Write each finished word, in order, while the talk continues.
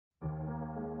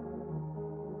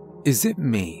"Is it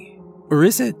me, or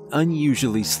is it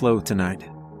unusually slow tonight?"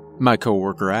 my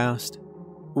coworker asked.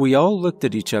 We all looked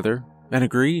at each other and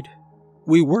agreed.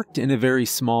 We worked in a very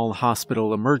small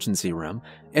hospital emergency room,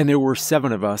 and there were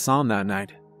 7 of us on that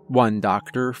night. 1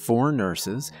 doctor, 4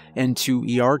 nurses, and 2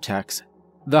 ER techs.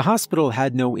 The hospital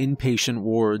had no inpatient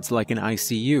wards like an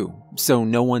ICU, so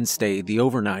no one stayed the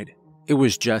overnight. It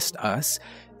was just us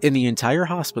in the entire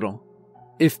hospital.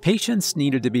 If patients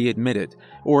needed to be admitted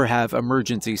or have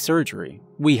emergency surgery,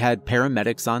 we had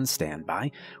paramedics on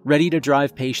standby, ready to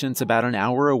drive patients about an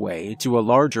hour away to a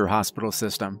larger hospital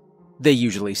system. They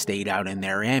usually stayed out in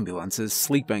their ambulances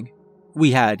sleeping.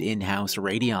 We had in-house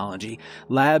radiology,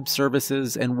 lab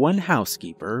services, and 1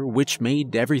 housekeeper, which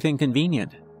made everything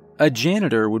convenient. A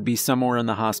janitor would be somewhere in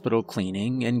the hospital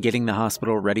cleaning and getting the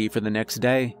hospital ready for the next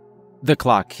day. The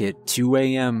clock hit 2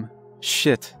 a.m.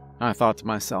 Shit, I thought to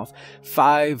myself,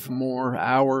 5 more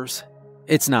hours.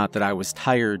 It's not that I was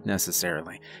tired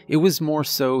necessarily. It was more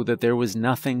so that there was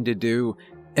nothing to do,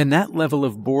 and that level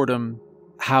of boredom,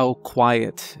 how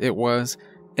quiet it was,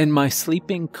 and my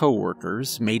sleeping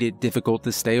coworkers made it difficult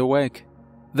to stay awake.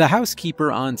 The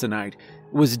housekeeper on tonight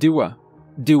was Dua.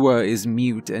 Dua is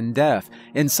mute and deaf,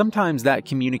 and sometimes that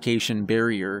communication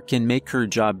barrier can make her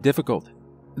job difficult.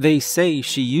 They say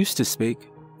she used to speak,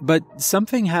 but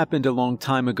something happened a long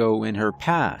time ago in her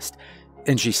past,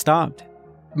 and she stopped.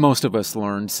 Most of us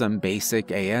learned some basic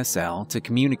ASL to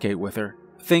communicate with her.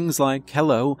 Things like,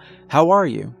 hello, how are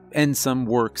you, and some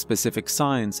work-specific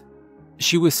signs.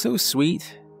 She was so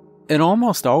sweet, and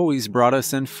almost always brought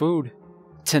us in food.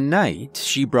 Tonight,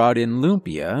 she brought in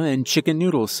lumpia and chicken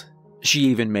noodles. She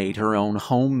even made her own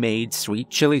homemade sweet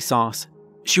chili sauce.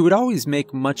 She would always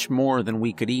make much more than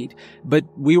we could eat, but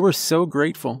we were so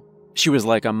grateful. She was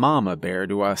like a mama bear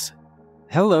to us.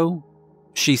 Hello,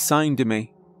 she signed to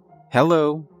me.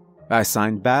 Hello, I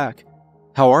signed back.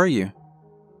 How are you?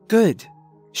 Good,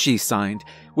 she signed,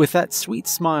 with that sweet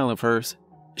smile of hers.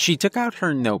 She took out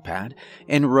her notepad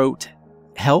and wrote,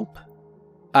 help?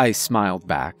 I smiled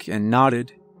back and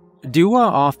nodded. Dua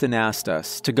often asked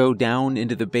us to go down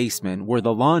into the basement where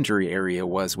the laundry area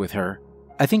was with her.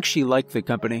 I think she liked the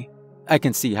company. I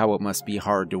can see how it must be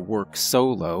hard to work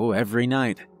solo every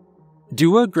night.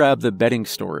 Dua grabbed the bedding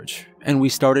storage, and we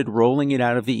started rolling it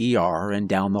out of the ER and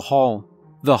down the hall.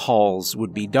 The halls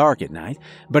would be dark at night,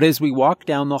 but as we walked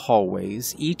down the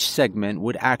hallways, each segment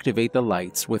would activate the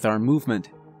lights with our movement.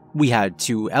 We had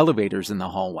 2 elevators in the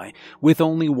hallway, with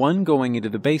only one going into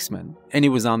the basement, and it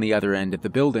was on the other end of the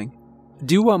building.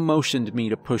 Dua motioned me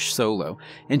to push solo,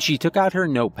 and she took out her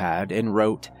notepad and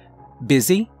wrote,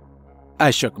 busy?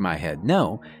 I shook my head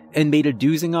no, and made a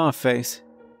doozing off face.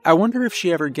 I wonder if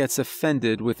she ever gets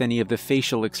offended with any of the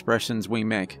facial expressions we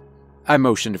make. I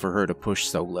motioned for her to push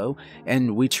solo,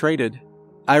 and we traded.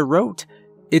 I wrote,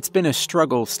 it's been a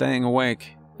struggle staying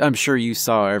awake. I'm sure you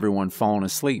saw everyone falling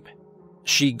asleep.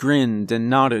 She grinned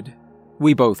and nodded.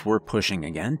 We both were pushing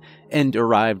again, and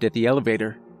arrived at the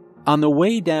elevator. On the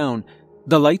way down,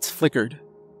 the lights flickered.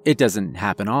 It doesn't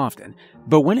happen often,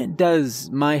 but when it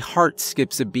does, my heart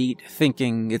skips a beat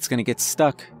thinking it's gonna get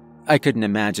stuck. I couldn't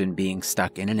imagine being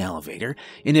stuck in an elevator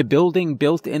in a building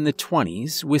built in the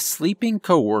 1920s with sleeping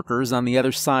coworkers on the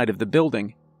other side of the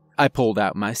building. I pulled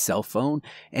out my cell phone,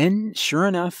 and sure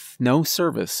enough, no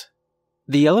service.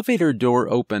 The elevator door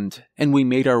opened, and we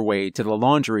made our way to the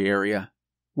laundry area.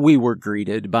 We were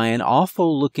greeted by an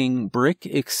awful-looking brick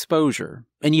exposure,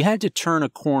 and you had to turn a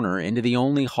corner into the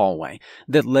only hallway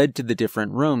that led to the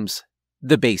different rooms.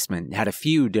 The basement had a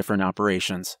few different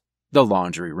operations. The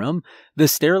laundry room, the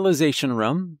sterilization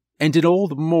room, and an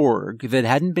old morgue that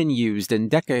hadn't been used in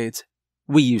decades.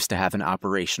 We used to have an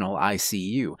operational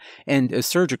ICU and a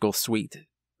surgical suite,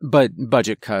 but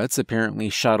budget cuts apparently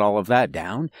shut all of that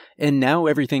down, and now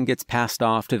everything gets passed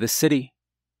off to the city.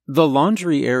 The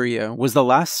laundry area was the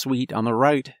last suite on the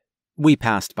right. We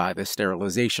passed by the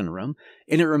sterilization room,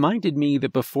 and it reminded me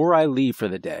that before I leave for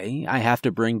the day, I have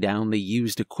to bring down the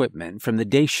used equipment from the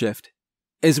day shift.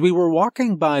 As we were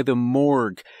walking by the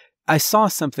morgue, I saw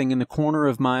something in the corner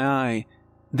of my eye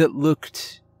that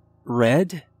looked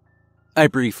red. I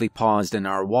briefly paused in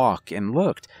our walk and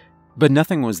looked, but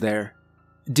nothing was there.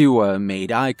 Dua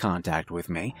made eye contact with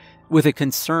me, with a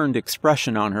concerned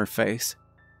expression on her face.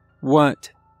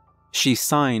 What? She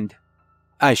signed.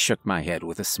 I shook my head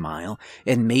with a smile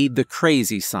and made the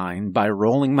crazy sign by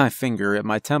rolling my finger at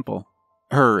my temple.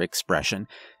 Her expression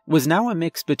was now a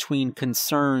mix between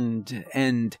concerned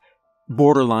and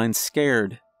borderline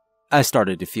scared. I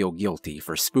started to feel guilty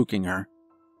for spooking her.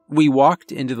 We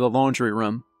walked into the laundry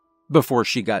room. Before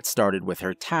she got started with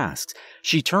her tasks,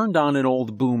 she turned on an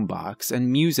old boombox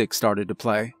and music started to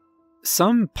play.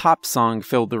 Some pop song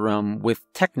filled the room with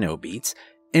techno beats,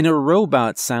 and a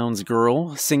robot sounds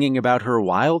girl singing about her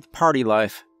wild party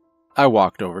life. I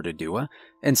walked over to Dua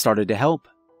and started to help.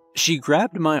 She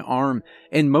grabbed my arm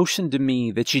and motioned to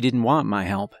me that she didn't want my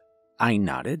help. I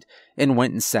nodded and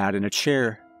went and sat in a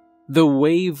chair. The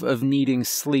wave of needing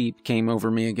sleep came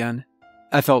over me again.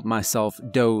 I felt myself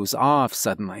doze off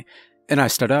suddenly, and I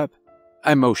stood up.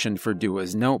 I motioned for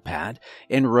Dua's notepad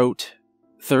and wrote,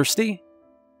 "Thirsty?"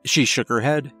 She shook her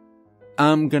head.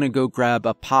 "I'm gonna go grab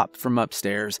a pop from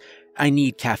upstairs. I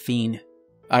need caffeine,"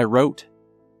 I wrote.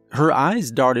 Her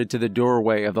eyes darted to the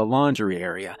doorway of the laundry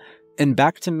area and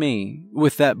back to me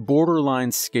with that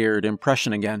borderline scared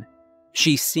impression again.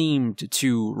 She seemed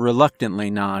to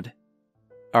reluctantly nod.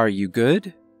 "Are you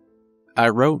good?" I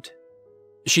wrote.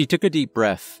 She took a deep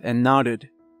breath and nodded.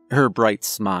 Her bright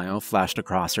smile flashed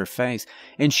across her face,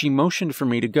 and she motioned for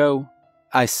me to go.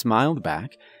 I smiled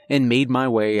back and made my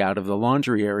way out of the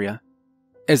laundry area.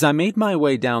 As I made my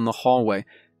way down the hallway,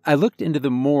 I looked into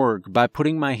the morgue by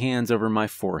putting my hands over my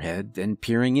forehead and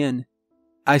peering in.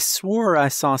 I swore I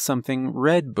saw something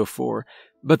red before,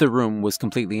 but the room was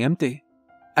completely empty.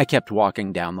 I kept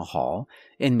walking down the hall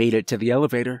and made it to the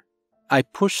elevator. I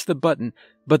pushed the button,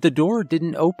 but the door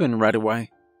didn't open right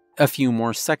away. A few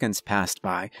more seconds passed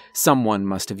by. Someone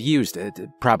must have used it,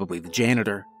 probably the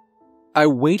janitor. I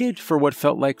waited for what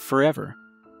felt like forever,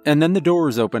 and then the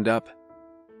doors opened up.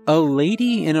 A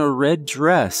lady in a red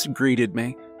dress greeted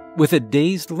me, with a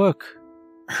dazed look.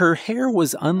 Her hair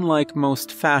was unlike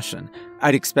most fashion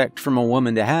I'd expect from a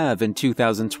woman to have in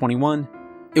 2021.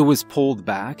 It was pulled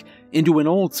back into an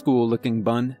old-school-looking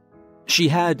bun. She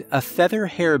had a feather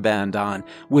hairband on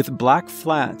with black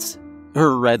flats.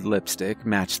 Her red lipstick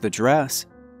matched the dress.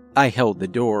 I held the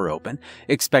door open,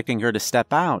 expecting her to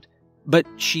step out, but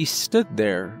she stood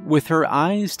there with her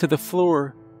eyes to the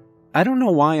floor. I don't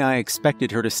know why I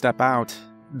expected her to step out.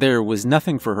 There was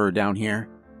nothing for her down here.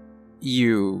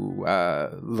 "You,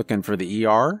 looking for the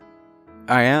ER?"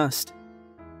 I asked.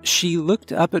 She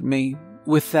looked up at me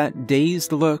with that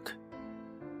dazed look.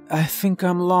 "I think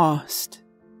I'm lost."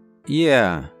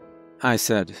 "Yeah," I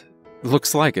said.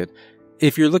 "Looks like it.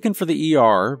 If you're looking for the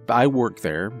ER, I work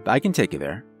there. I can take you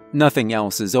there. Nothing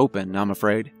else is open, I'm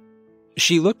afraid."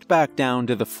 She looked back down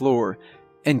to the floor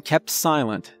and kept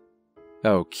silent.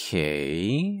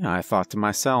 Okay, I thought to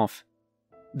myself.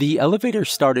 The elevator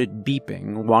started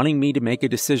beeping, wanting me to make a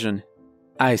decision.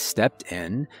 I stepped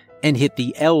in and hit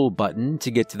the L button to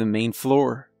get to the main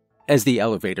floor. As the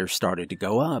elevator started to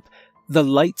go up, the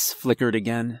lights flickered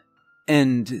again,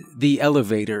 and the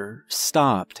elevator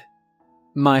stopped.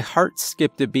 My heart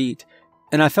skipped a beat,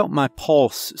 and I felt my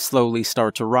pulse slowly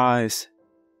start to rise.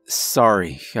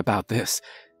 "Sorry about this,"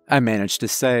 I managed to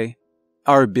say.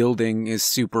 "Our building is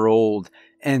super old,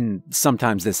 and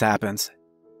sometimes this happens."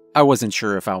 I wasn't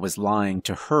sure if I was lying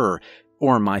to her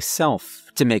or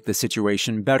myself to make the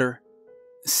situation better.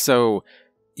 "So,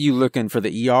 you looking for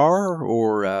the ER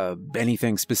or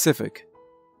anything specific?"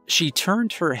 She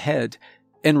turned her head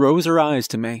and rose her eyes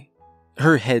to me.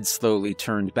 Her head slowly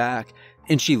turned back,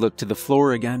 and she looked to the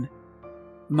floor again.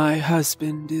 "My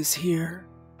husband is here,"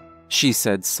 she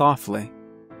said softly.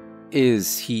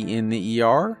 "Is he in the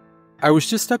ER? I was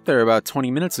just up there about 20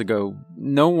 minutes ago.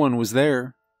 No one was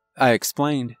there," I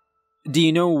explained. "Do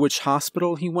you know which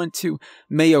hospital he went to?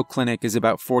 Mayo Clinic is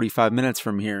about 45 minutes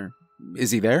from here.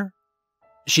 Is he there?"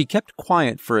 She kept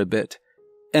quiet for a bit,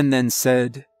 and then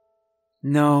said,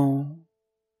 "No,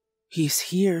 he's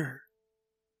here."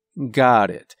 "Got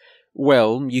it.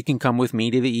 Well, you can come with me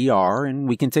to the ER and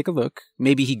we can take a look.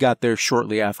 Maybe he got there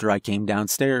shortly after I came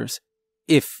downstairs.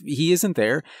 If he isn't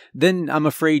there, then I'm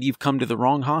afraid you've come to the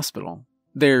wrong hospital.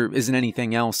 There isn't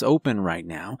anything else open right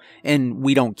now, and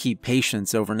we don't keep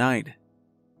patients overnight."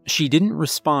 She didn't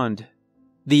respond.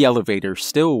 The elevator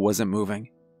still wasn't moving.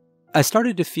 I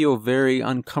started to feel very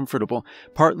uncomfortable,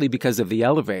 partly because of the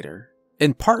elevator,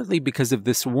 and partly because of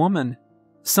this woman.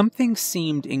 Something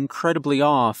seemed incredibly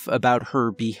off about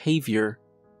her behavior.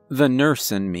 The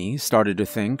nurse in me started to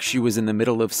think she was in the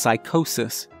middle of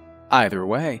psychosis. Either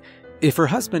way, if her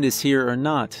husband is here or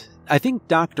not, I think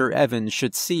Dr. Evans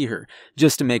should see her,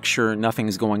 just to make sure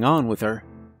nothing's going on with her.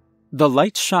 The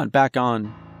lights shot back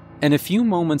on, and a few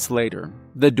moments later,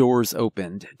 the doors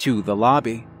opened to the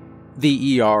lobby.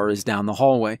 "The ER is down the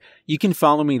hallway. You can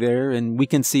follow me there, and we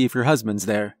can see if your husband's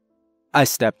there." I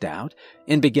stepped out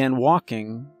and began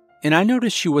walking, and I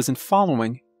noticed she wasn't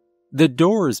following. The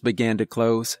doors began to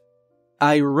close.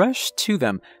 I rushed to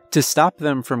them to stop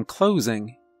them from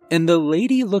closing, and the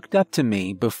lady looked up to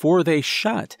me before they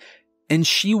shut, and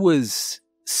she was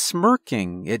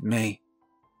smirking at me.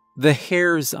 The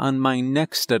hairs on my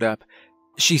neck stood up.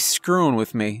 She's screwing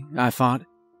with me, I thought.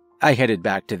 I headed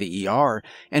back to the ER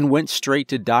and went straight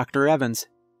to Dr. Evans.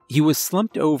 He was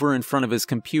slumped over in front of his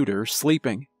computer,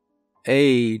 sleeping.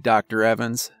 "Hey, Dr.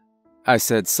 Evans," I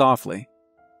said softly.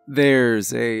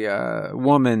 "There's a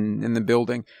woman in the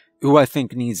building who I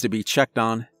think needs to be checked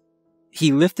on."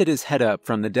 He lifted his head up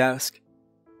from the desk.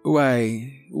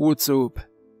 "Why, what's up?"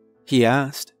 he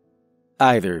asked.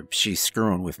 "Either she's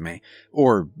screwing with me,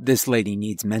 or this lady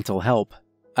needs mental help,"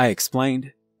 I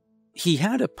explained. He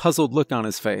had a puzzled look on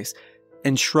his face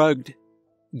and shrugged.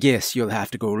 "Guess you'll have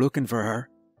to go looking for her.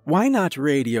 Why not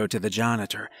radio to the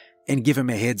janitor and give him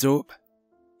a heads up?"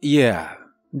 "Yeah,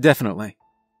 definitely,"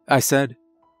 I said.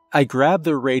 I grabbed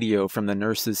the radio from the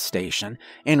nurse's station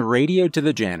and radioed to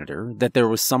the janitor that there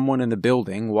was someone in the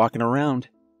building walking around.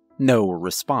 No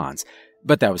response,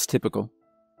 but that was typical.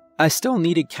 I still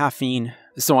needed caffeine,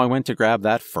 so I went to grab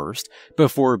that first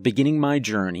before beginning my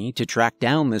journey to track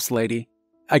down this lady.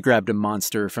 I grabbed a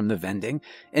monster from the vending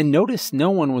and noticed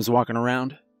no one was walking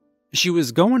around. She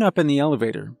was going up in the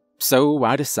elevator, so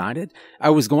I decided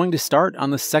I was going to start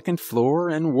on the second floor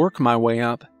and work my way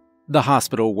up. The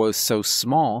hospital was so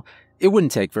small, it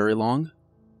wouldn't take very long.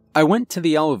 I went to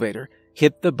the elevator,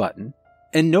 hit the button,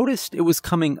 and noticed it was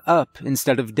coming up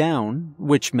instead of down,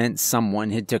 which meant someone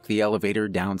had took the elevator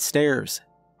downstairs.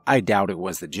 I doubt it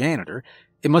was the janitor.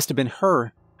 It must have been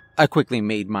her. I quickly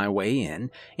made my way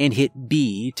in and hit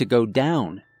B to go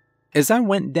down. As I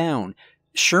went down,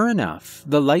 sure enough,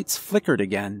 the lights flickered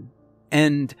again,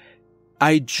 and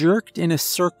I jerked in a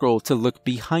circle to look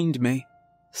behind me.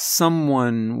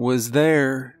 Someone was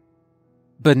there,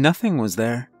 but nothing was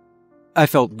there. I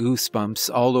felt goosebumps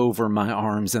all over my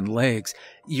arms and legs.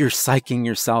 You're psyching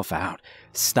yourself out.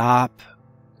 Stop.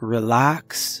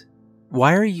 Relax.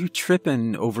 Why are you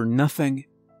tripping over nothing?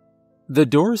 The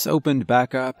doors opened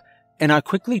back up, and I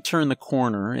quickly turned the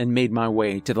corner and made my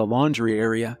way to the laundry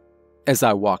area. As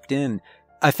I walked in,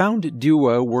 I found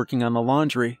Dua working on the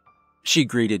laundry. She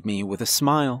greeted me with a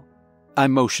smile. I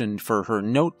motioned for her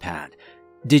notepad.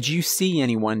 "Did you see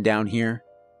anyone down here?"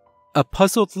 A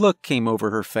puzzled look came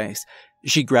over her face.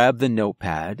 She grabbed the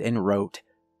notepad and wrote,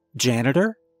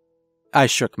 "Janitor?" I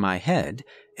shook my head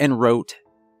and wrote,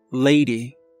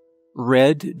 "Lady,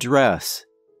 red dress."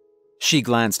 She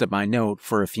glanced at my note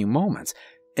for a few moments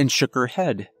and shook her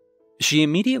head. She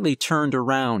immediately turned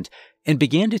around and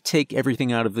began to take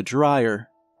everything out of the dryer.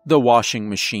 The washing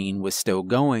machine was still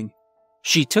going.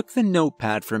 She took the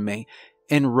notepad from me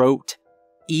and wrote,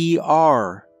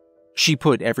 ER. She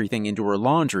put everything into her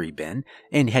laundry bin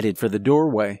and headed for the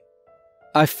doorway.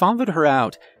 I followed her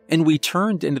out, and we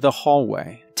turned into the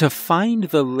hallway to find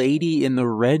the lady in the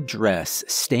red dress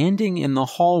standing in the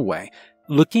hallway,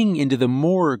 looking into the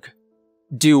morgue.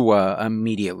 Dua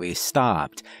immediately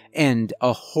stopped, and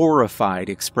a horrified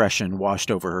expression washed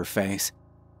over her face.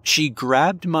 She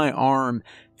grabbed my arm,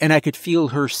 and I could feel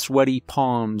her sweaty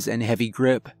palms and heavy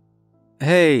grip.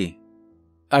 "Hey,"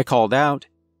 I called out.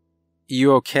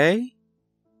 "You okay?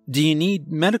 Do you need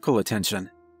medical attention?"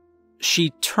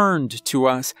 She turned to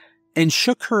us and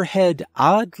shook her head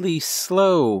oddly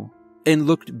slow and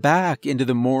looked back into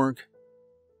the morgue.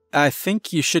 "I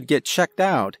think you should get checked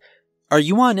out. Are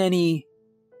you on any—"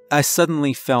 I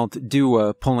suddenly felt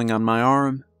Dua pulling on my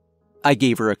arm. I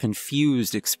gave her a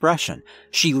confused expression.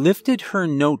 She lifted her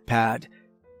notepad,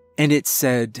 and it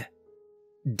said,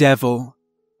 "Devil."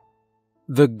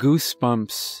 The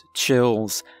goosebumps,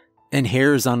 chills, and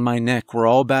hairs on my neck were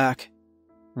all back.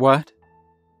 "What?"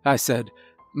 I said,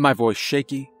 my voice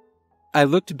shaky. I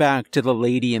looked back to the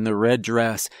lady in the red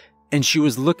dress, and she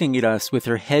was looking at us with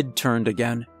her head turned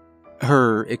again.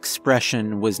 Her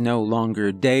expression was no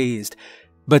longer dazed,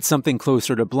 but something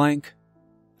closer to blank.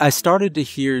 I started to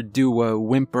hear Dua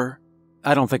whimper.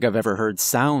 I don't think I've ever heard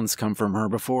sounds come from her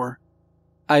before.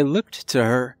 I looked to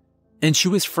her, and she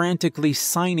was frantically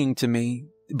signing to me,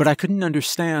 but I couldn't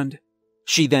understand.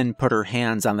 She then put her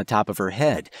hands on the top of her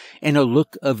head, and a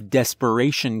look of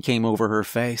desperation came over her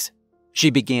face. She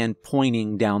began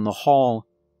pointing down the hall.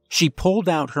 She pulled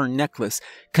out her necklace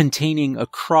containing a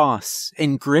cross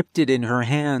and gripped it in her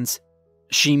hands.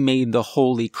 She made the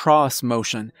holy cross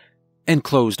motion and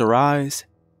closed her eyes,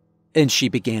 and she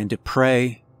began to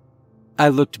pray. I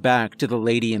looked back to the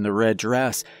lady in the red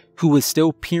dress, who was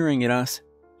still peering at us.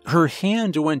 Her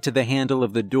hand went to the handle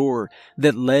of the door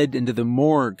that led into the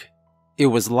morgue. It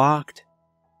was locked.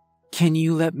 "Can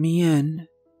you let me in?"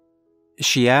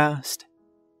 she asked.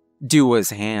 Dua's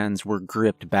hands were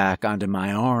gripped back onto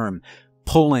my arm,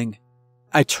 pulling.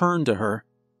 I turned to her.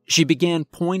 She began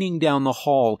pointing down the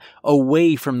hall,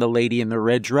 away from the lady in the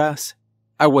red dress.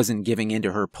 I wasn't giving in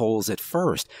to her pulls at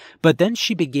first, but then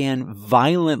she began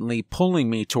violently pulling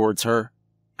me towards her.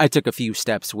 I took a few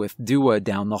steps with Dua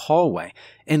down the hallway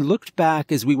and looked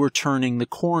back as we were turning the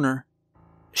corner.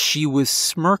 She was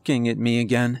smirking at me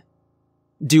again.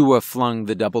 Dua flung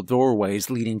the double doorways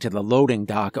leading to the loading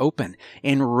dock open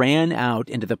and ran out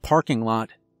into the parking lot.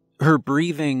 Her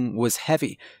breathing was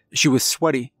heavy, she was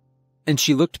sweaty, and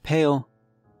she looked pale.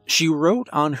 She wrote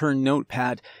on her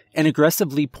notepad and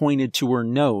aggressively pointed to her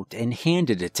note and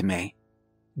handed it to me.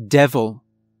 "Devil,"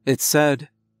 it said.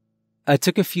 I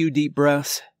took a few deep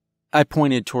breaths. I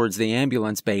pointed towards the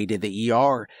ambulance bay to the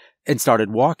ER and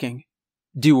started walking.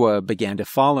 Dua began to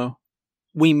follow.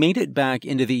 We made it back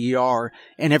into the ER,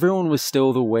 and everyone was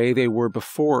still the way they were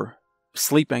before,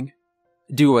 sleeping.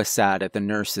 Dua sat at the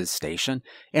nurse's station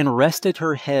and rested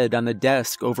her head on the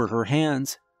desk over her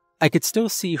hands. I could still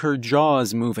see her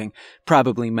jaws moving,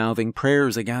 probably mouthing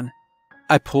prayers again.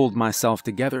 I pulled myself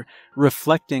together,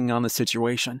 reflecting on the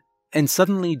situation, and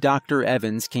suddenly Dr.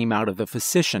 Evans came out of the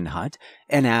physician hut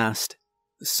and asked,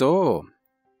 "So,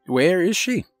 where is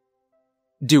she?"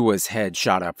 Dua's head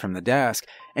shot up from the desk,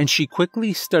 and she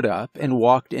quickly stood up and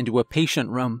walked into a patient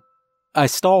room. I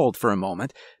stalled for a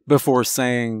moment before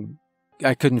saying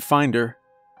I couldn't find her,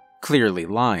 clearly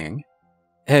lying.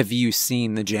 "Have you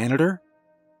seen the janitor?"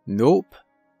 "Nope,"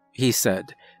 he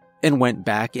said, and went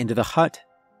back into the hut.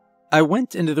 I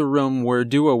went into the room where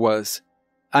Dua was.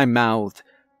 I mouthed,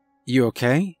 "You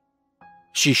okay?"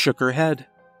 She shook her head.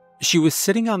 She was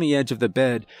sitting on the edge of the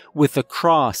bed with the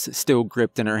cross still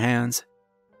gripped in her hands.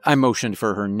 I motioned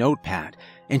for her notepad,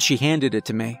 and she handed it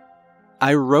to me.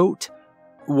 I wrote,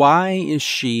 "Why is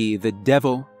she the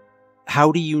devil?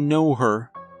 How do you know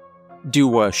her?"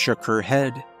 Dua shook her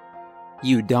head.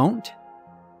 "You don't?"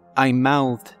 I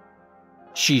mouthed.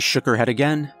 She shook her head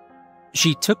again.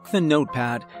 She took the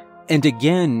notepad and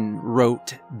again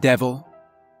wrote devil.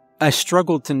 I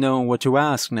struggled to know what to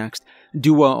ask next.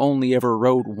 Dua only ever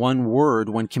wrote one word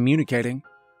when communicating.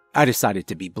 I decided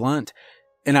to be blunt,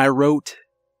 and I wrote,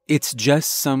 "It's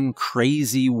just some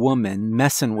crazy woman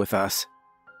messing with us."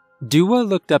 Dua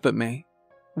looked up at me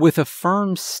with a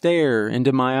firm stare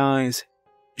into my eyes.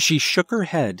 She shook her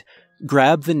head,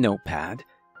 grabbed the notepad,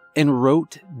 and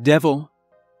wrote devil.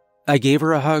 I gave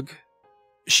her a hug.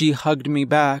 She hugged me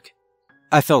back.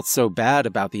 I felt so bad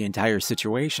about the entire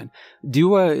situation.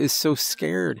 Dua is so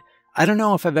scared. I don't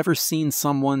know if I've ever seen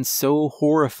someone so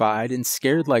horrified and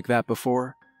scared like that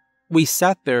before. We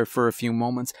sat there for a few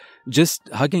moments, just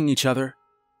hugging each other.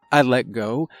 I let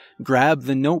go, grabbed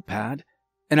the notepad,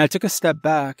 and I took a step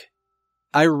back.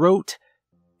 I wrote,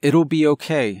 "It'll be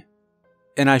okay,"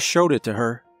 and I showed it to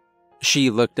her. She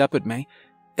looked up at me,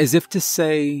 as if to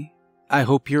say, "I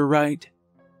hope you're right."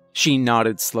 She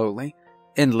nodded slowly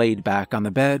and laid back on the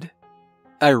bed.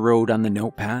 I wrote on the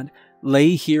notepad,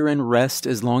 "Lay here and rest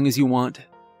as long as you want."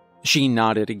 She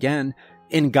nodded again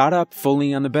and got up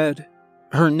fully on the bed.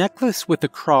 Her necklace with the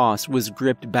cross was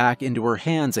gripped back into her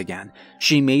hands again.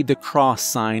 She made the cross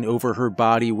sign over her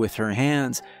body with her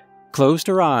hands, closed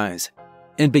her eyes,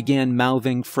 and began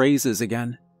mouthing phrases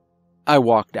again. I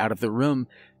walked out of the room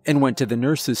and went to the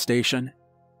nurse's station.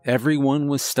 Everyone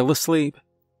was still asleep.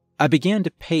 I began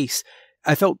to pace.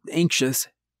 I felt anxious.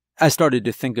 I started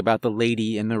to think about the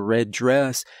lady in the red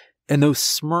dress and those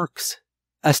smirks.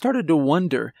 I started to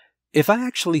wonder if I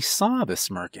actually saw the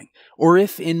smirking, or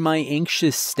if in my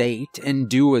anxious state and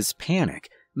Dua's panic,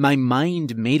 my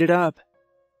mind made it up.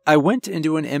 I went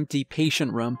into an empty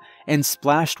patient room and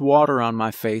splashed water on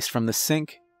my face from the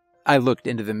sink. I looked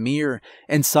into the mirror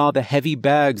and saw the heavy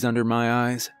bags under my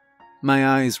eyes. My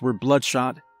eyes were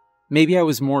bloodshot. Maybe I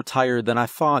was more tired than I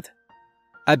thought.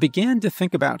 I began to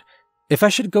think about if I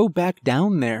should go back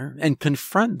down there and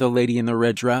confront the lady in the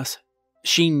red dress.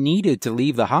 She needed to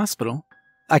leave the hospital.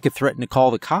 I could threaten to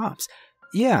call the cops.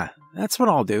 Yeah, that's what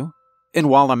I'll do. And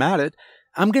while I'm at it,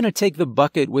 I'm going to take the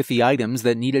bucket with the items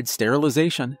that needed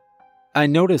sterilization. I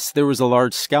noticed there was a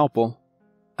large scalpel.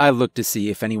 I looked to see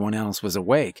if anyone else was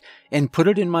awake and put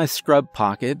it in my scrub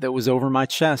pocket that was over my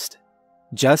chest.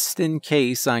 Just in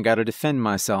case I got to defend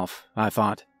myself, I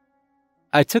thought.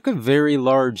 I took a very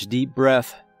large deep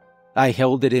breath. I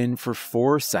held it in for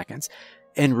 4 seconds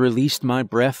and released my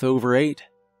breath over 8.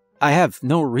 I have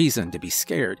no reason to be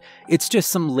scared. It's just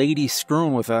some lady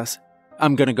screwing with us.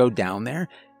 I'm going to go down there,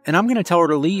 and I'm going to tell her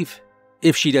to leave.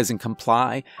 If she doesn't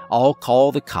comply, I'll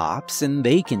call the cops, and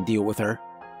they can deal with her.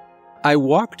 I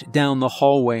walked down the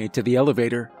hallway to the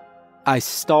elevator. I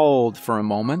stalled for a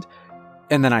moment,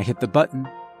 and then I hit the button.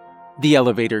 The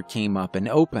elevator came up and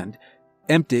opened,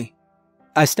 empty.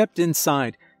 I stepped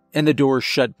inside, and the door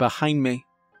shut behind me.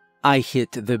 I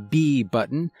hit the B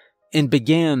button, and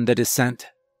began the descent.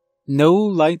 No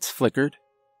lights flickered.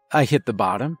 I hit the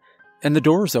bottom, and the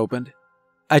doors opened.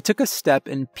 I took a step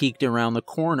and peeked around the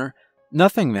corner.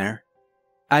 Nothing there.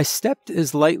 I stepped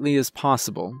as lightly as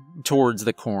possible towards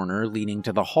the corner leading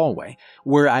to the hallway,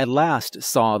 where I last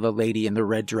saw the lady in the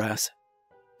red dress.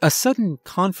 A sudden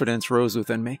confidence rose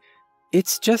within me.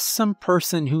 It's just some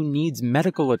person who needs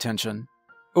medical attention.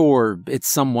 Or it's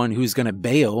someone who's gonna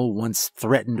bail once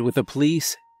threatened with the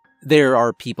police. There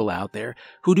are people out there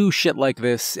who do shit like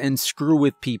this and screw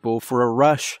with people for a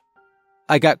rush.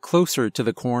 I got closer to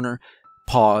the corner,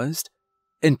 paused,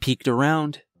 and peeked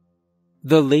around.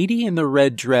 The lady in the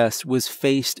red dress was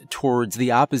faced towards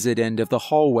the opposite end of the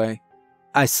hallway.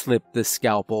 I slipped the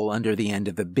scalpel under the end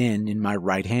of the bin in my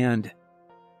right hand.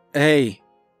 "Hey,"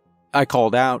 I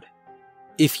called out.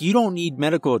 "If you don't need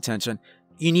medical attention,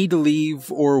 you need to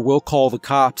leave or we'll call the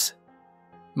cops."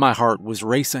 My heart was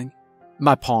racing.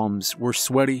 My palms were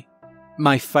sweaty.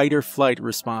 My fight-or-flight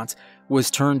response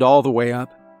was turned all the way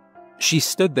up. She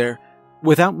stood there,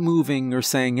 without moving or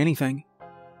saying anything.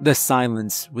 The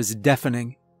silence was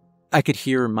deafening. I could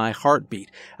hear my heartbeat.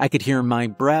 I could hear my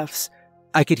breaths.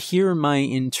 I could hear my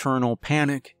internal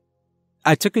panic.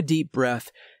 I took a deep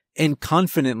breath and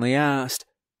confidently asked,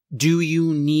 "Do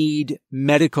you need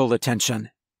medical attention?"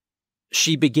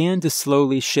 She began to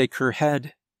slowly shake her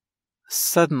head.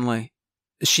 Suddenly,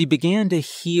 she began to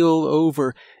heel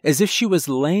over as if she was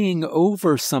laying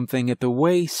over something at the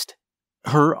waist.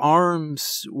 Her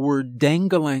arms were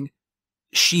dangling.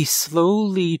 She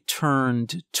slowly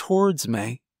turned towards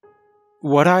me.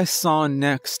 What I saw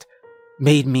next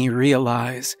made me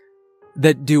realize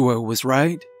that Dua was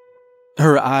right.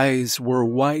 Her eyes were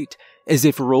white, as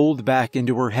if rolled back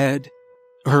into her head.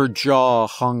 Her jaw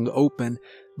hung open,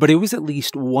 but it was at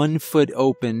least 1 foot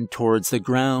open towards the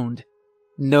ground.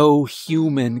 No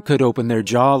human could open their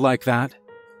jaw like that.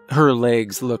 Her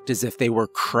legs looked as if they were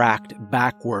cracked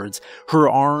backwards. Her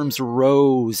arms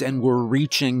rose and were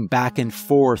reaching back and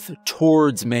forth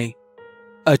towards me.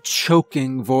 A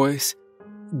choking voice,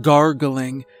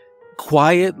 gargling,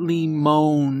 quietly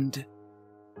moaned,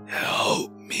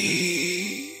 "Help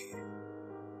me."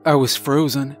 I was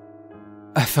frozen.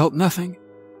 I felt nothing.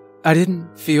 I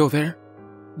didn't feel there.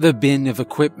 The bin of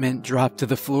equipment dropped to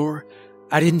the floor.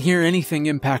 I didn't hear anything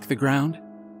impact the ground.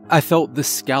 I felt the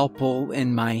scalpel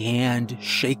in my hand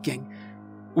shaking.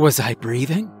 Was I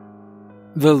breathing?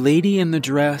 The lady in the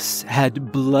dress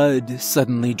had blood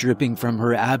suddenly dripping from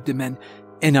her abdomen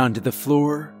and onto the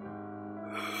floor.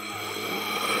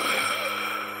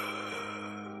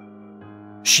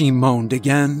 She moaned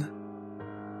again.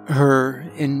 Her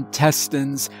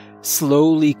intestines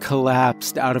slowly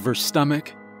collapsed out of her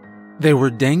stomach. They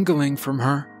were dangling from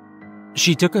her.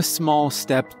 She took a small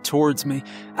step towards me.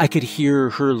 I could hear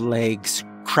her legs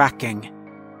cracking.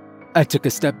 I took a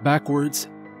step backwards,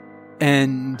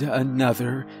 and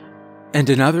another, and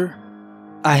another.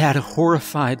 I had a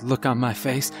horrified look on my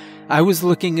face. I was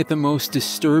looking at the most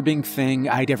disturbing thing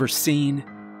I'd ever seen.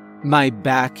 My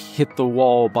back hit the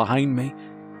wall behind me.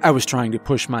 I was trying to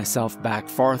push myself back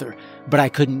farther, but I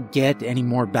couldn't get any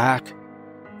more back.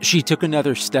 She took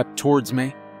another step towards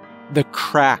me. The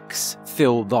cracks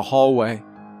filled the hallway.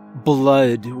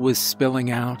 Blood was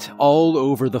spilling out all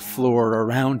over the floor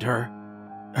around her.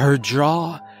 Her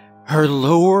jaw, her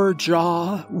lower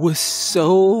jaw, was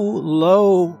so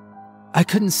low. I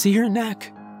couldn't see her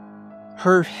neck.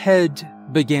 Her head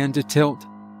began to tilt.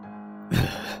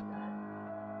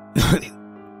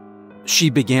 She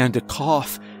began to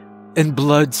cough, and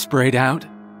blood sprayed out.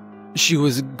 She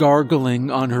was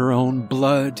gargling on her own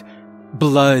blood.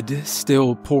 Blood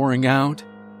still pouring out.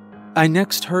 I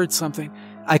next heard something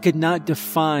I could not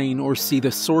define or see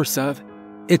the source of.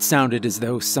 It sounded as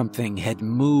though something had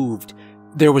moved.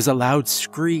 There was a loud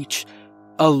screech,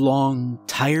 a long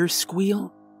tire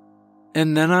squeal.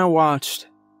 And then I watched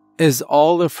as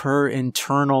all of her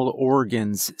internal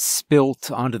organs spilt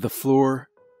onto the floor.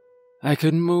 I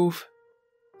couldn't move.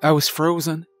 I was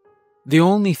frozen. The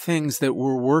only things that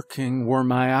were working were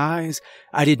my eyes.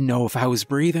 I didn't know if I was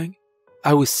breathing.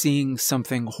 I was seeing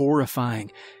something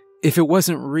horrifying. If it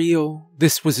wasn't real,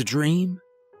 this was a dream.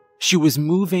 She was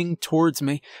moving towards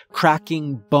me,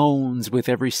 cracking bones with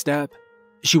every step.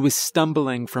 She was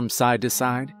stumbling from side to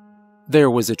side.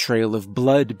 There was a trail of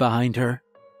blood behind her.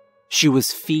 She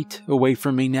was feet away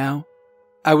from me now.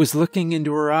 I was looking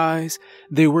into her eyes.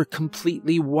 They were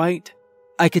completely white.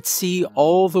 I could see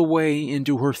all the way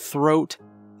into her throat.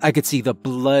 I could see the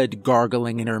blood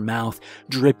gargling in her mouth,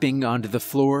 dripping onto the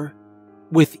floor.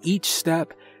 With each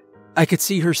step, I could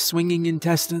see her swinging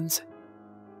intestines.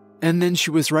 And then she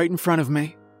was right in front of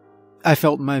me. I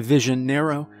felt my vision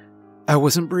narrow. I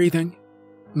wasn't breathing.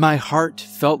 My heart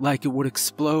felt like it would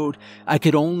explode. I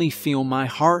could only feel my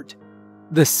heart.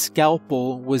 The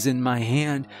scalpel was in my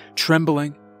hand,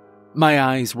 trembling. My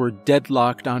eyes were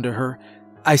deadlocked onto her.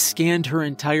 I scanned her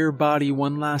entire body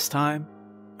one last time.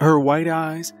 Her white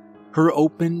eyes, her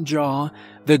open jaw,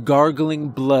 the gargling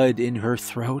blood in her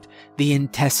throat, the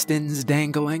intestines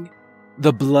dangling,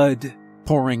 the blood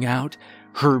pouring out,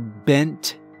 her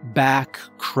bent back,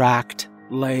 cracked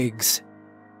legs.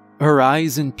 Her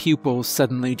eyes and pupils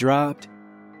suddenly dropped.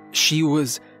 She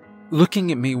was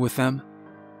looking at me with them.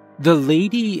 The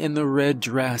lady in the red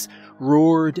dress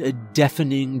roared a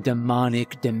deafening,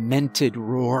 demonic, demented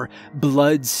roar,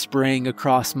 blood spraying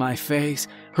across my face,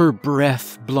 her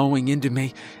breath blowing into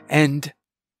me, and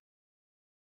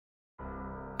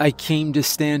I came to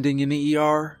standing in the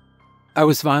ER. I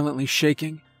was violently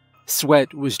shaking.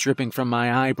 Sweat was dripping from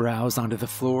my eyebrows onto the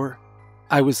floor.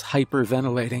 I was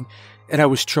hyperventilating, and I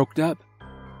was choked up.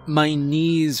 My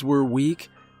knees were weak.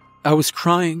 I was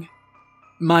crying.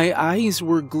 My eyes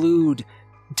were glued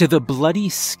to the bloody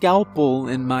scalpel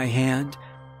in my hand.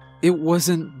 It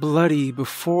wasn't bloody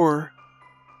before.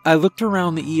 I looked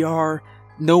around the ER.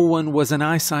 No one was in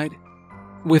eyesight.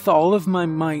 With all of my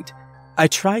might, I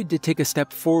tried to take a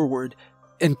step forward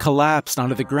and collapsed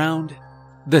onto the ground.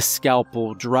 The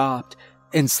scalpel dropped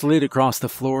and slid across the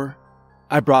floor.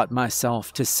 I brought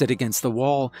myself to sit against the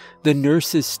wall. The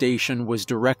nurse's station was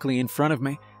directly in front of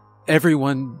me.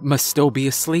 Everyone must still be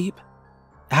asleep.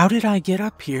 How did I get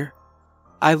up here?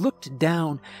 I looked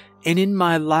down, and in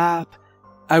my lap,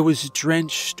 I was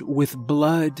drenched with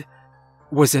blood.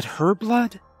 Was it her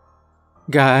blood?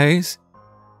 Guys,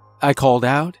 I called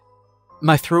out.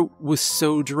 My throat was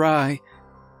so dry.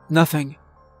 Nothing.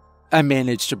 I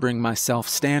managed to bring myself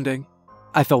standing.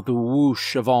 I felt the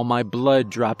whoosh of all my blood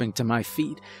dropping to my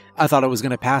feet. I thought I was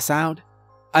going to pass out.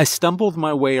 I stumbled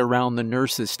my way around the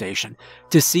nurse's station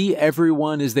to see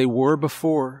everyone as they were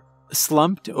before,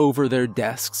 slumped over their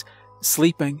desks,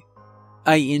 sleeping.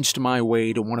 I inched my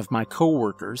way to one of my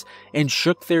coworkers and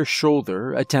shook their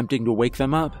shoulder, attempting to wake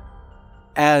them up.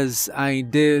 As I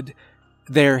did,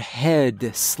 their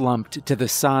head slumped to the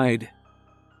side.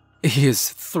 His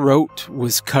throat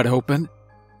was cut open.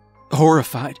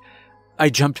 Horrified, I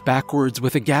jumped backwards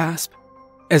with a gasp.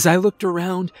 As I looked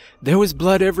around, there was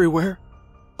blood everywhere.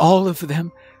 All of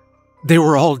them. They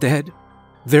were all dead,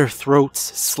 their throats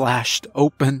slashed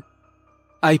open.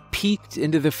 I peeked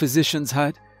into the physician's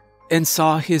hut and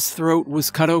saw his throat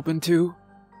was cut open too.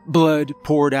 Blood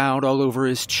poured out all over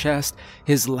his chest,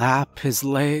 his lap, his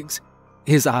legs.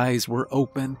 His eyes were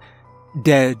open,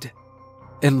 dead,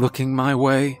 and looking my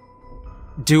way.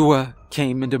 Dua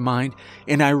came into mind,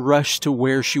 and I rushed to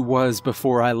where she was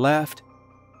before I left.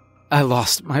 I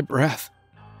lost my breath.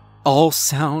 All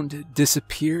sound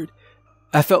disappeared.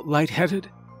 I felt lightheaded.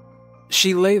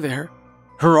 She lay there,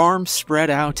 her arms spread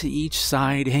out to each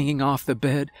side, hanging off the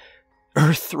bed,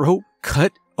 her throat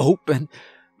cut open,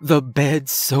 the bed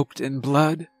soaked in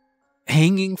blood.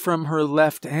 Hanging from her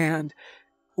left hand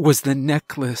was the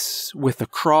necklace with a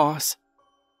cross.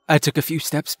 I took a few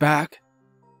steps back.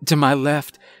 To my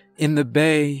left, in the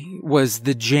bay, was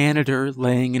the janitor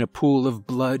laying in a pool of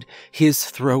blood, his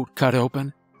throat cut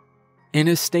open. In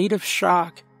a state of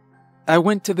shock, I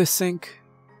went to the sink,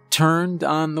 turned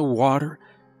on the water,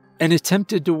 and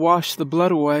attempted to wash the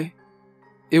blood away.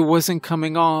 It wasn't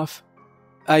coming off.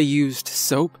 I used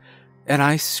soap, and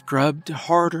I scrubbed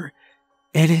harder,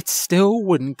 and it still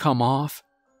wouldn't come off.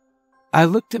 I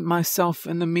looked at myself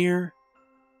in the mirror.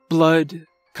 Blood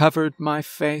covered my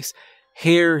face.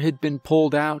 Hair had been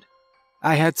pulled out.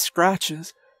 I had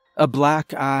scratches, a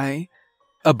black eye,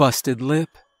 a busted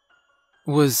lip.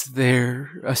 Was there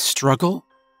a struggle?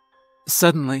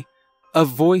 Suddenly, a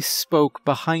voice spoke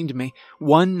behind me,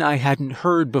 one I hadn't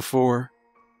heard before.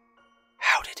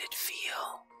 How did it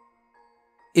feel?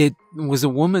 It was a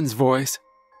woman's voice.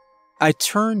 I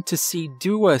turned to see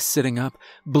Dua sitting up,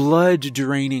 blood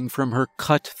draining from her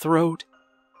cut throat.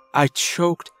 I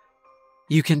choked.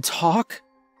 You can talk?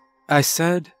 I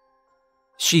said.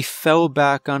 She fell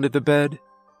back onto the bed.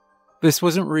 This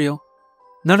wasn't real.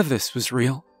 None of this was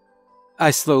real.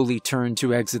 I slowly turned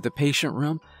to exit the patient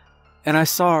room, and I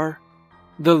saw her,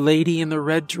 the lady in the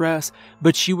red dress,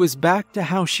 but she was back to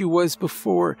how she was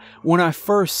before when I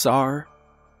first saw her.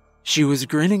 She was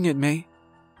grinning at me.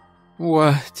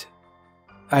 What?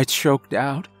 I choked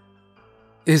out.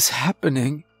 Is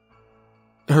happening?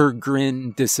 Her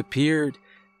grin disappeared,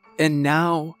 and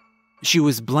now she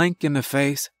was blank in the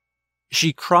face.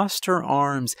 She crossed her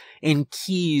arms, and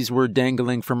keys were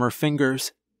dangling from her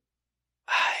fingers.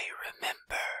 I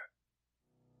remember,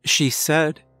 she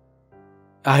said.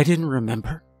 I didn't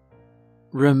remember.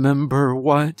 Remember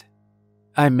what?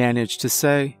 I managed to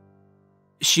say.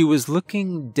 She was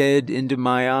looking dead into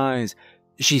my eyes.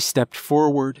 She stepped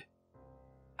forward.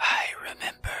 I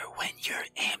remember when your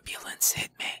ambulance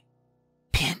hit me,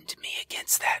 pinned me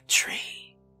against that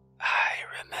tree.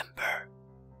 I remember.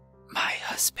 My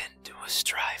husband was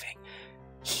driving.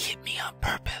 He hit me on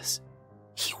purpose.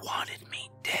 He wanted me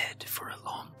dead for a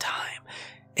long time,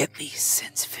 at least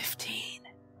since 15.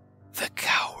 The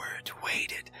coward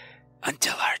waited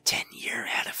until our 10-year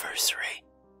anniversary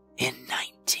in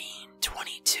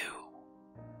 1922.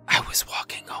 I was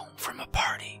walking home from a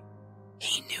party.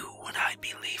 He knew when I'd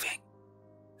be leaving.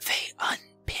 They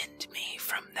unpinned me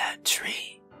from that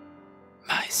tree.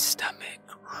 My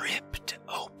stomach ripped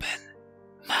open,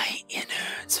 my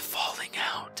innards falling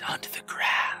out onto the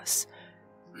grass.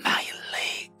 My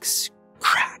legs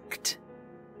cracked.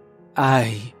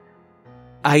 I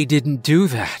didn't do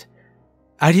that.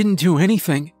 I didn't do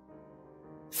anything.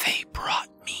 They brought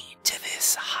me to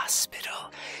this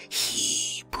hospital.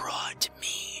 He brought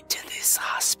me to this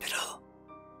hospital.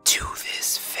 To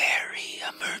this very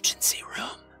emergency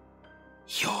room.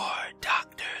 Your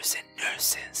doctors and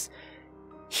nurses,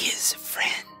 his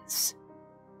friends,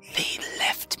 they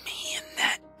left me in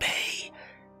that bay.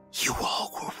 You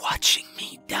all were watching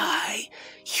me die.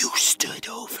 You stood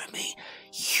over me.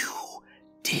 You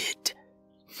did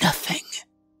nothing.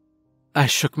 I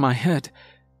shook my head,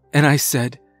 and I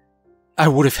said, I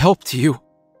would have helped you.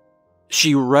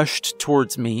 She rushed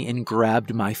towards me and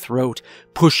grabbed my throat,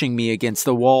 pushing me against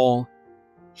the wall.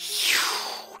 You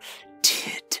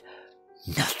did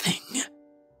nothing,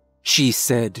 she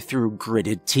said through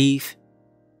gritted teeth.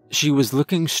 She was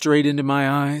looking straight into my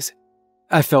eyes.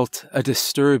 I felt a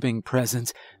disturbing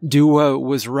presence. Dua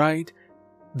was right.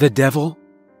 The devil.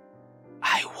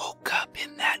 I woke up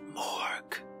in that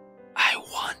morgue. I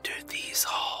wandered these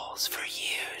halls for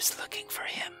years looking for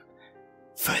him.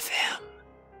 For them.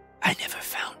 I never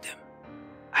found him.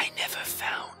 I never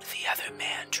found the other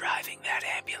man driving that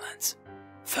ambulance.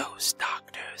 Those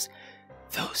doctors,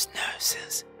 those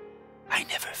nurses. I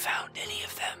never found any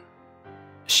of them.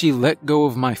 She let go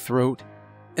of my throat,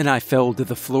 and I fell to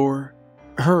the floor,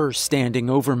 her standing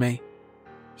over me.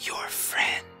 Your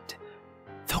friend,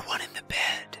 the one in the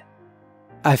bed.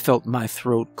 I felt my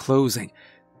throat closing.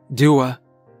 Dua.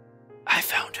 I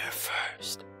found her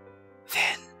first.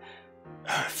 Then,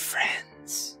 her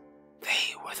friends.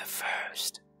 They were the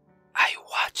first. I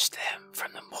watched them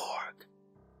from the morgue.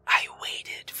 I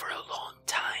waited for a long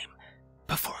time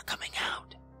before coming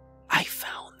out. I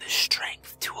found the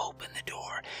strength to open the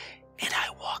door, and I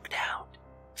walked out,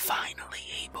 finally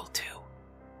able to.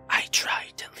 I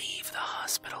tried to leave the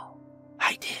hospital.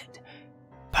 I did,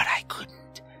 but I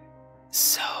couldn't.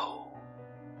 So,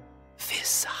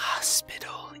 this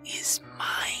hospital is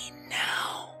mine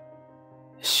now.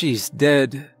 She's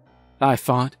dead, I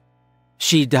thought.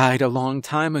 She died a long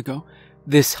time ago.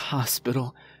 This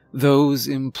hospital, those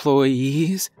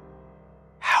employees.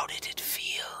 How did it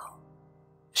feel?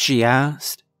 She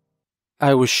asked.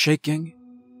 I was shaking.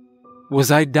 Was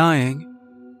I dying?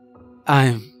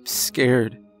 I'm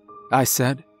scared, I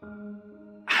said.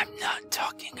 I'm not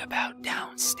talking about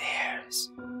downstairs.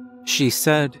 She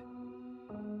said.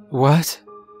 What?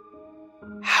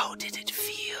 How did it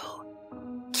feel,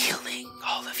 killing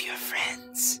all of your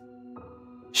friends?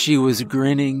 She was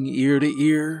grinning ear to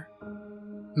ear.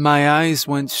 My eyes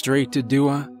went straight to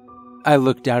Dua. I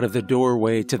looked out of the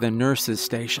doorway to the nurse's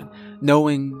station,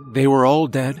 knowing they were all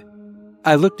dead.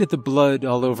 I looked at the blood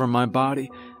all over my body.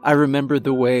 I remembered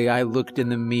the way I looked in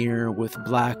the mirror with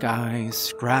black eyes,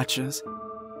 scratches.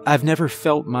 I've never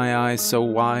felt my eyes so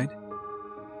wide.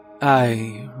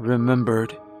 I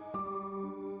remembered.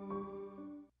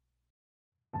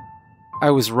 I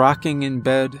was rocking in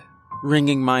bed,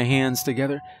 wringing my hands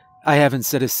together. I haven't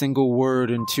said a single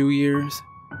word in 2 years.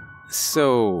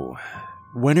 So,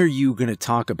 when are you going to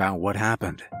talk about what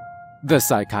happened? The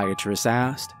psychiatrist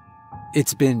asked.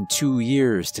 It's been 2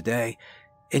 years today,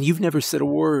 and you've never said a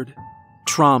word.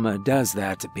 Trauma does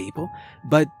that to people,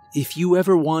 but if you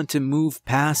ever want to move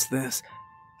past this,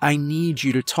 I need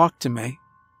you to talk to me.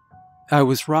 I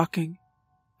was rocking.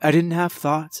 I didn't have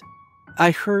thoughts.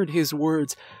 I heard his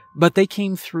words, but they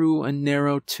came through a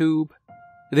narrow tube.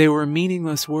 They were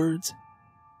meaningless words.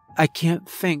 I can't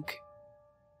think.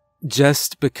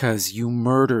 Just because you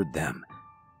murdered them,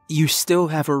 you still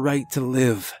have a right to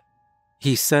live,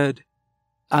 he said.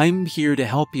 I'm here to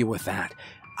help you with that.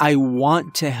 I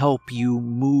want to help you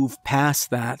move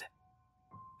past that.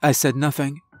 I said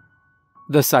nothing.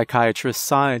 The psychiatrist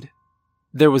sighed.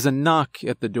 There was a knock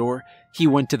at the door. He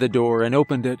went to the door and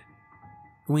opened it.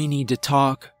 We need to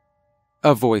talk,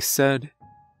 a voice said.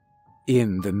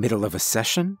 In the middle of a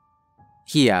session?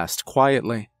 He asked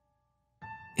quietly.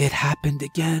 It happened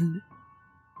again,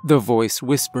 the voice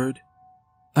whispered.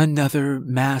 Another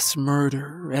mass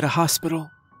murder at a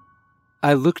hospital.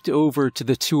 I looked over to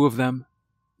the two of them.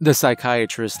 The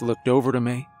psychiatrist looked over to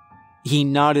me. He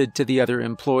nodded to the other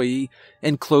employee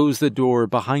and closed the door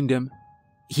behind him.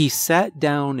 He sat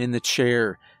down in the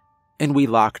chair, and we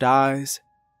locked eyes.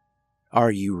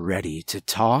 Are you ready to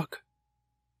talk?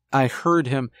 I heard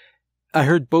him. I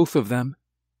heard both of them.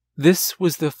 This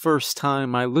was the first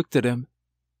time I looked at him.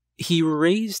 He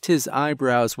raised his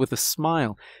eyebrows with a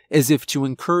smile, as if to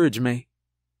encourage me.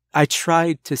 I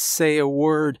tried to say a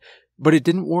word, but it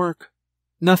didn't work.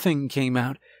 Nothing came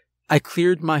out. I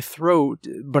cleared my throat,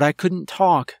 but I couldn't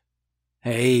talk.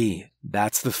 Hey,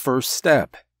 that's the first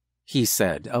step, he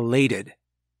said, elated.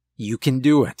 You can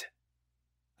do it.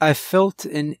 I felt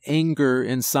an anger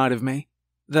inside of me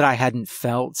that I hadn't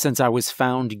felt since I was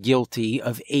found guilty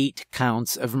of 8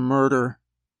 counts of murder.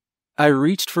 I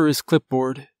reached for his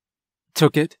clipboard,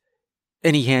 took it,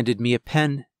 and he handed me a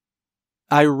pen.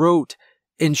 I wrote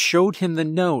and showed him the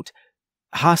note.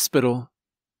 Hospital.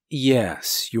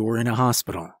 Yes, you're in a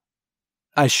hospital.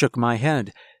 I shook my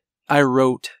head. I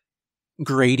wrote,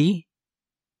 Grady?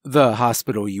 The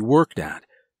hospital you worked at,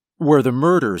 where the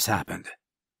murders happened.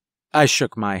 I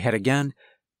shook my head again.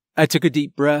 I took a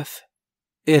deep breath.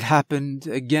 It happened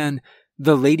again.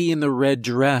 The lady in the red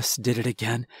dress did it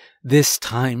again, this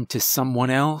time to someone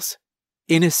else.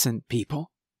 Innocent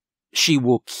people. She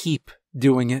will keep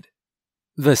doing it.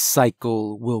 The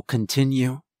cycle will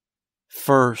continue.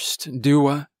 First,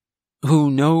 Dua.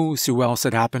 Who knows who else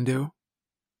it happened to?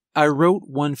 I wrote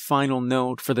one final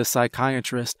note for the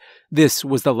psychiatrist. This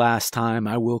was the last time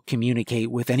I will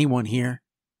communicate with anyone here.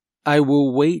 I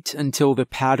will wait until the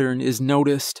pattern is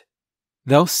noticed.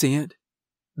 They'll see it.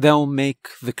 They'll make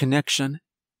the connection.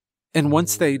 And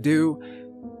once they do,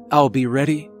 I'll be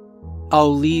ready.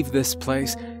 I'll leave this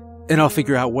place, and I'll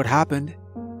figure out what happened.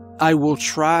 I will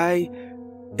try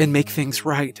and make things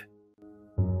right.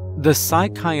 The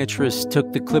psychiatrist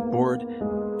took the clipboard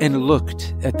and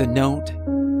looked at the note.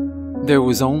 There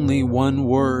was only one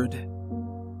word.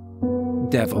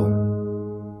 Devil.